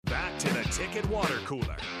back to the Ticket Water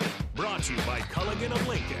Cooler. Brought to you by Culligan of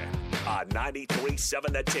Lincoln on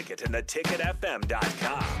 93.7 The Ticket and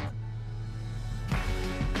theticketfm.com.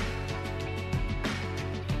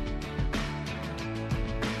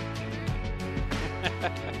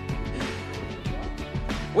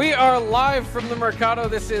 We are live from the Mercado.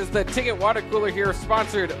 This is the Ticket Water Cooler here,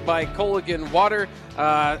 sponsored by Culligan Water.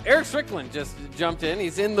 Eric Strickland just jumped in.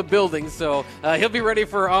 He's in the building, so he'll be ready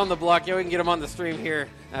for On the Block. Yeah, we can get him on the stream here.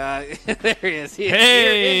 There he is.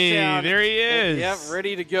 Hey, there he is. Yep,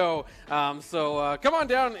 ready to go. So come on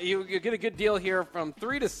down. You get a good deal here from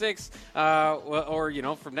 3 to 6, or,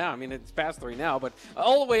 from now. I mean, it's past 3 now, but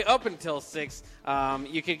all the way up until 6,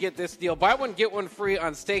 you could get this deal. Buy one, get one free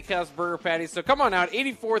on Steakhouse Burger Patties. So come on out,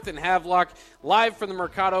 84th and Havelock, live from the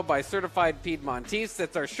Mercado by Certified Piedmontese.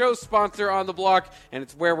 That's our show sponsor On the Block, and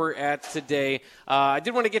it's where we're at today. I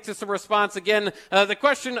did want to get to some response again. The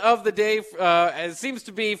question of the day seems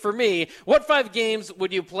to be, for me, what 5 games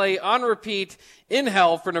would you play on repeat in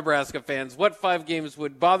hell for Nebraska fans? What 5 games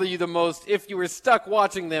would bother you the most if you were stuck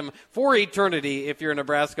watching them for eternity if you're a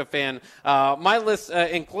Nebraska fan? My list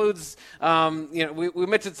includes, we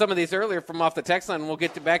mentioned some of these earlier from off the text line, and we'll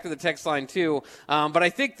get back to the text line too. But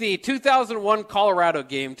I think the 2001 Colorado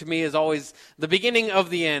game, to me, is always the beginning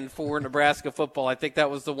of the end for Nebraska football. I think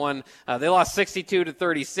that was the one. They lost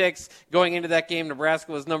 62-36. Going into that game,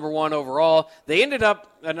 Nebraska was number 1 overall. They ended up,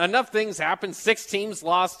 enough things happened. 6 teams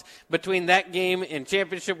lost between that game and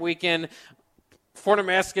championship weekend for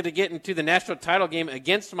Nebraska to get into the national title game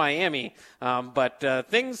against Miami. But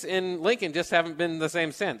things in Lincoln just haven't been the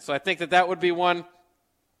same since. So I think that would be one.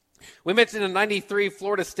 We mentioned a 93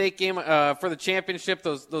 Florida State game for the championship.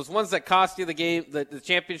 Those ones that cost you the game, the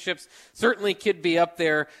championships, certainly could be up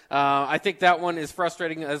there. I think that one is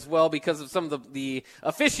frustrating as well because of some of the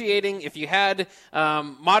officiating. If you had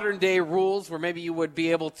modern-day rules where maybe you would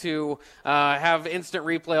be able to have instant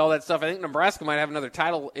replay, all that stuff, I think Nebraska might have another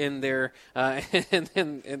title in their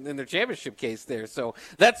in their championship case there. So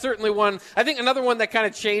that's certainly one. I think another one that kind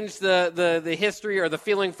of changed the history or the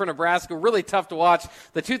feeling for Nebraska, really tough to watch,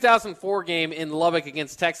 the 2004 game in Lubbock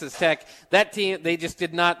against Texas Tech. That team, they just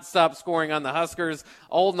did not stop scoring on the Huskers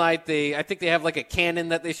all night. I think they have like a cannon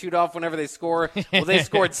that they shoot off whenever they score. Well, they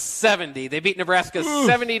scored 70. They beat Nebraska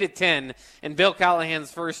 70-10 in Bill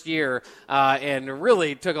Callahan's first year, and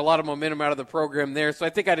really took a lot of momentum out of the program there. So I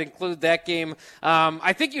think I'd include that game.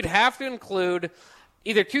 I think you'd have to include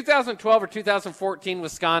either 2012 or 2014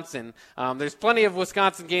 Wisconsin. There's plenty of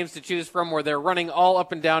Wisconsin games to choose from where they're running all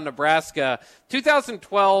up and down Nebraska.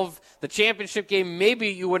 2012, the championship game, maybe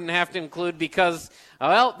you wouldn't have to include because,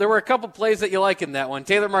 well, there were a couple plays that you like in that one.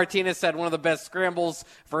 Taylor Martinez had one of the best scrambles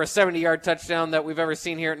for a 70-yard touchdown that we've ever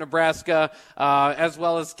seen here at Nebraska, as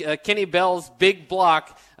well as Kenny Bell's big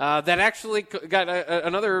block that actually got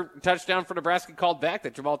another touchdown for Nebraska called back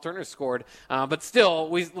that Jamal Turner scored. But still,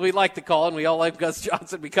 we like the call, and we all like Gus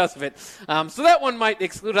Johnson because of it. So that one might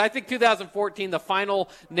exclude. I think 2014, the final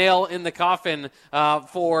nail in the coffin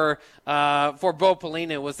for Bo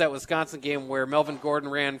Pelina was that Wisconsin game where Melvin Gordon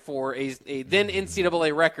ran for a then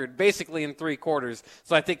NCAA record, basically in 3 quarters.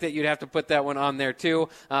 So I think that you'd have to put that one on there too.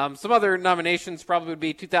 Some other nominations probably would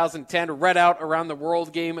be 2010 Red Out Around the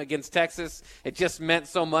World game against Texas. It just meant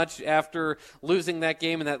so much after losing that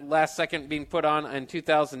game and that last second being put on in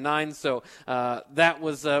 2009. So that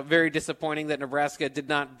was very disappointing that Nebraska did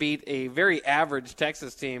not beat a very average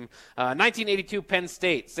Texas team. 1982 Penn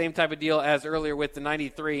State, same type of deal as earlier with the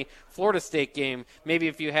 93 Florida State game. Maybe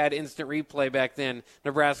if you had instant replay back then,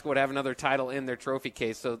 Nebraska would have another title in their trophy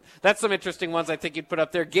case. So that's some interesting ones I think you'd put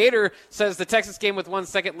up there. Gator says the Texas game with 1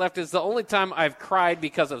 second left is the only time I've cried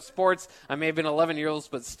because of sports. I may have been 11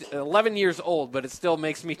 years old, but it still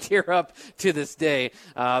makes me tear up to this day.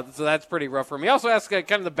 So that's pretty rough for me. Also asked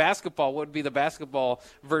kind of the basketball, what would be the basketball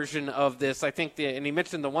version of this? I think, and he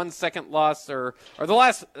mentioned the 1 second loss or the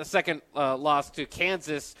last second loss to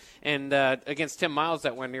Kansas and against Tim Miles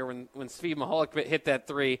that one year when Steve Mahalik hit that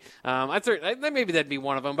 3. Maybe that'd be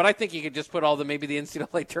one of them, but I think you could just put all the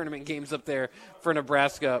NCAA tournament games up there for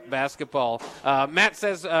Nebraska basketball. Matt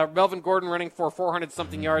says Melvin Gordon running for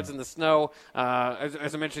 400-something yards in the snow.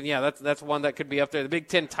 As I mentioned, yeah, that's one that could be up there. The Big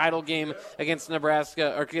Ten title game against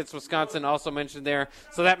Nebraska or against Wisconsin also mentioned there,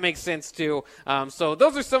 so that makes sense too. So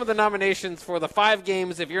those are some of the nominations for the 5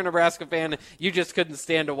 games. If you're a Nebraska fan, you just couldn't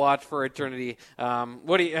stand to watch for eternity.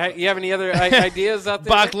 What do you have any other ideas out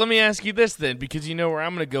there? Bach, let me ask you this then, because you know where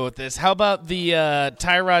I'm going to go with this. How about the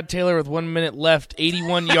Tyrod Taylor with 1 minute left,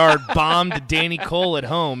 81-yard bomb to Danny Cole at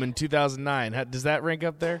home in 2009? Does that rank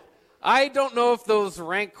up there? I don't know if those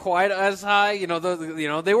rank quite as high.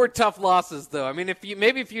 They were tough losses, though. I mean, if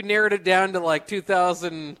you narrowed it down to like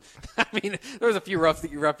 2000, I mean, there was a few rough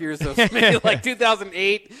years, though. So maybe like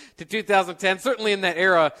 2008 to 2010. Certainly in that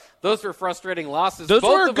era, those were frustrating losses. Those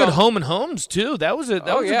were good home and homes too. That was a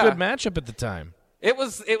good matchup at the time. It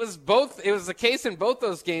was both. It was the case in both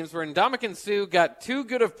those games where Ndamukong Suh got too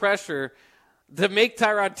good of pressure to make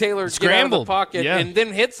Tyrod Taylor get out of the pocket and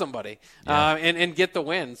then hit somebody and get the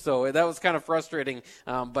win. So that was kind of frustrating.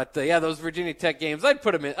 But those Virginia Tech games, I'd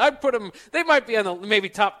put them in. They might be on the maybe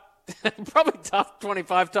probably top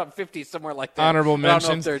 25, top 50, somewhere like that. Honorable mentions. I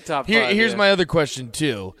don't know if they're top 5. Here's my other question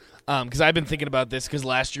too. Because I've been thinking about this because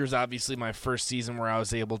last year was obviously my first season where I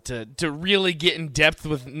was able to really get in depth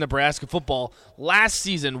with Nebraska football. Last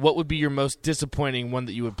season, what would be your most disappointing one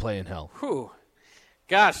that you would play in hell? Whew.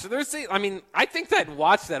 Gosh, I think I'd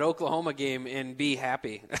watch that Oklahoma game and be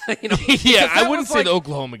happy. I wouldn't say the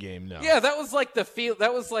Oklahoma game. No. Yeah, that was like the feel.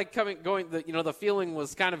 That was like the feeling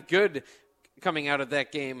was kind of good coming out of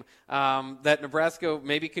that game. That Nebraska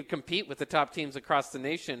maybe could compete with the top teams across the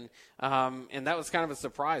nation, and that was kind of a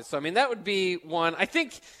surprise. So that would be one. I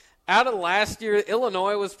think. Out of last year,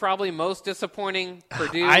 Illinois was probably most disappointing.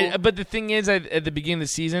 Purdue. But the thing is, at the beginning of the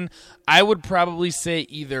season, I would probably say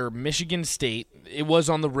either Michigan State. It was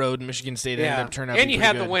on the road. Michigan State ended up turning out to be and you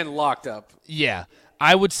had good. the win locked up. Yeah.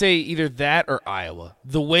 I would say either that or Iowa.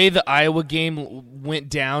 The way the Iowa game went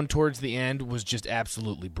down towards the end was just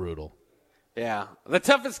absolutely brutal. Yeah, the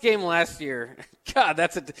toughest game last year. God,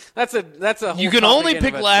 that's a. Whole you can only pick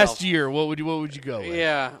itself. Last year. What would you go with?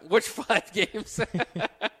 Yeah, which 5 games?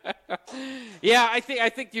 Yeah, I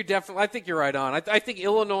think you're right on. I think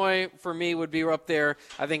Illinois for me would be up there.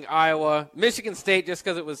 I think Iowa, Michigan State, just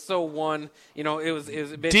because it was so one. It was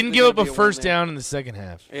didn't give up a first down in the second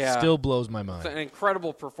half. Yeah, still blows my mind. It's an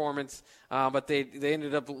incredible performance, but they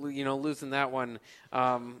ended up losing that one.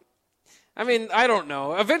 I don't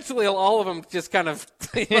know. Eventually, all of them just kind of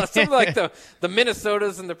something like the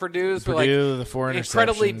Minnesotas and the Purdues were like the 4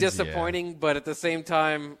 incredibly disappointing, but at the same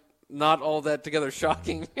time, not all that together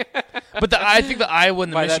shocking. But I think the Iowa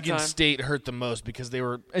and the Michigan State hurt the most because they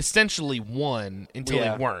were essentially won until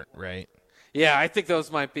they weren't, right? Yeah, I think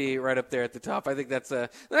those might be right up there at the top. I think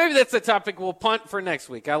maybe that's a topic we'll punt for next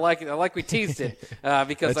week. I like it. I like we teased it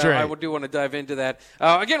because I do want to dive into that.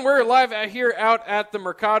 Again, we're live here out at the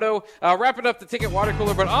Mercado, wrapping up the ticket water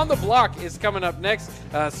cooler. But On the Block is coming up next.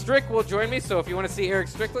 Strick will join me, so if you want to see Eric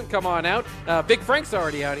Strickland, come on out. Big Frank's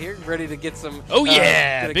already out here, ready to get some. Oh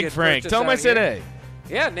yeah, Big Frank. Tell him I said hey.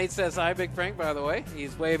 Yeah, Nate says hi, Big Frank, by the way.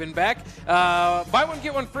 He's waving back. Buy one,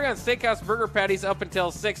 get one free on Steakhouse Burger Patties up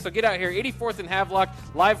until 6. So get out here, 84th and Havelock,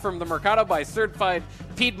 live from the Mercado by Certified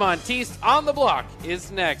Piedmontese. On the Block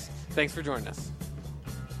is next. Thanks for joining us.